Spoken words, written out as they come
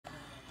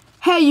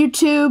Hey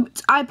YouTube,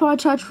 it's iPod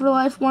Touch for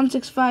Life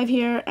 165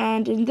 here,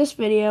 and in this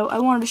video I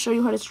wanted to show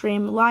you how to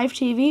stream live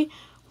TV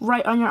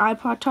right on your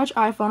iPod Touch,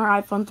 iPhone,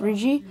 or iPhone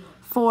 3G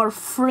for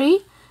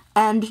free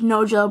and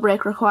no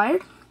jailbreak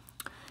required.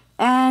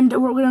 And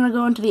we're going to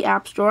go into the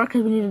App Store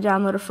because we need to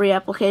download a free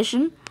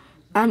application.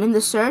 And in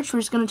the search, we're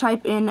just going to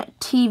type in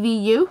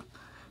TVU,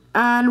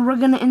 and we're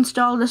going to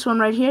install this one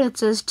right here that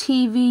says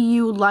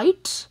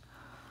TVULite.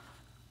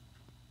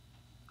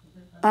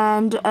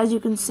 And as you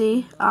can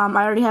see, I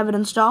already have it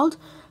installed,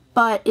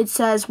 but it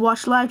says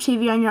watch live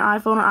TV on your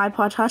iPhone or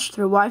iPod Touch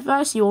through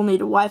Wi-Fi, so you will need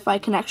a Wi-Fi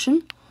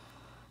connection.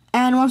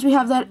 And once we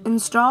have that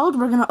installed,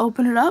 we're going to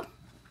open it up,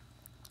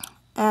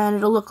 and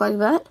it'll look like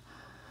that.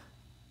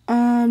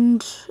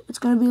 And it's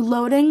going to be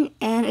loading,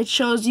 and it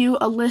shows you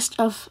a list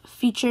of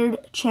featured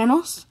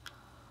channels,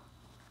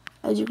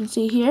 as you can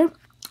see here.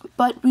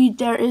 But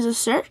there is a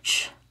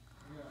search,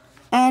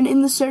 and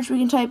in the search we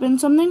can type in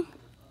something.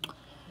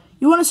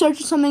 You want to search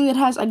for something that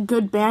has a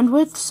good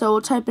bandwidth, so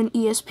we'll type in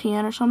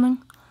ESPN or something.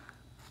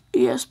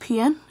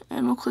 ESPN,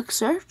 and we'll click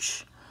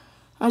search.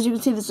 As you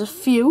can see, there's a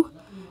few.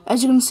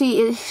 As you can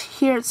see,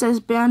 here it says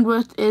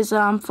bandwidth is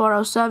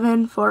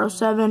 407,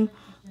 407,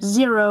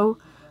 0,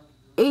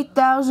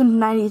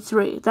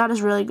 8093. That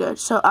is really good.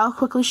 So I'll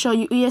quickly show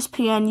you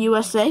ESPN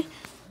USA.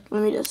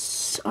 Let me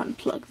just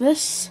unplug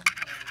this,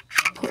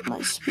 put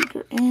my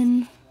speaker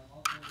in,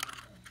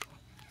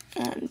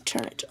 and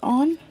turn it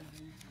on.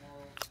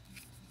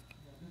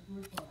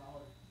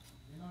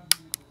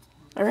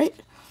 Alright,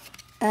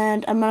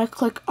 and I'm going to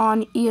click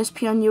on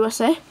ESPN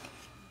USA,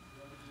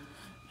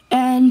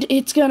 and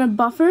it's going to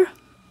buffer.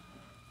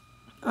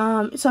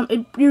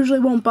 It usually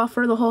won't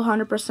buffer the whole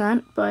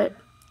 100%, but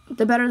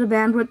the better the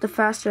bandwidth, the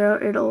faster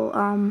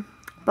it'll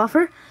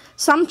buffer.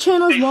 Some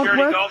channels won't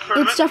work.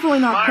 It's definitely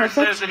not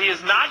perfect. As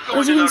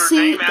you can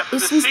see,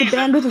 since the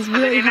bandwidth is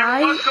really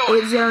high,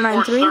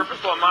 8093,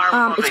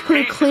 it's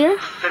pretty clear,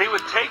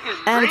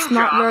 and it's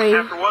not very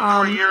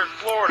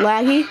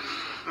laggy.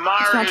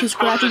 It's not too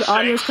scratchy. The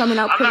audio is coming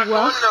out pretty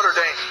well. I'm not going to Notre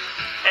Dame,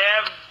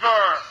 ever.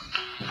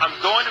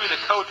 I'm going to be the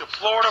coach of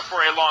Florida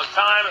for a long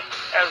time,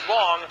 as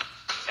long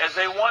as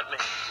they want me.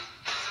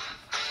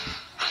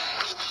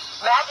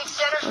 Magic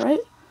Center. Alright,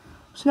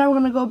 so now we're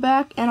going to go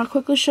back, and I'll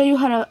quickly show you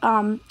how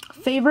to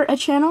favorite a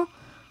channel.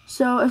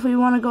 So if we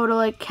want to go to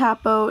like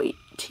Capo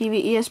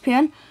TV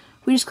ESPN,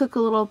 we just click a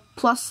little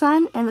plus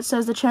sign, and it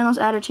says the channel is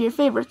added to your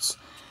favorites.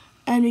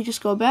 And we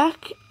just go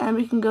back, and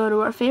we can go to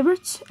our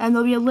favorites, and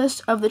there'll be a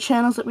list of the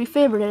channels that we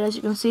favorited. As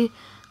you can see,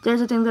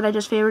 there's a thing that I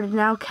just favorited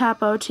now,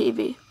 Capo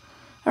TV.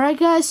 Alright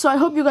guys, so I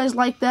hope you guys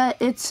like that.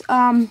 It's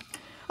a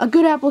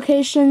good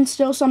application.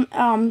 Still, some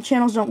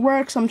channels don't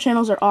work, some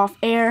channels are off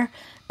air,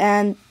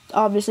 and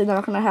obviously they're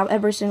not going to have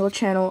every single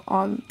channel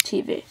on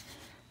TV.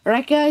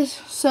 Alright guys,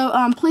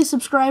 so please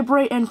subscribe,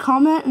 rate, and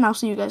comment, and I'll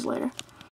see you guys later.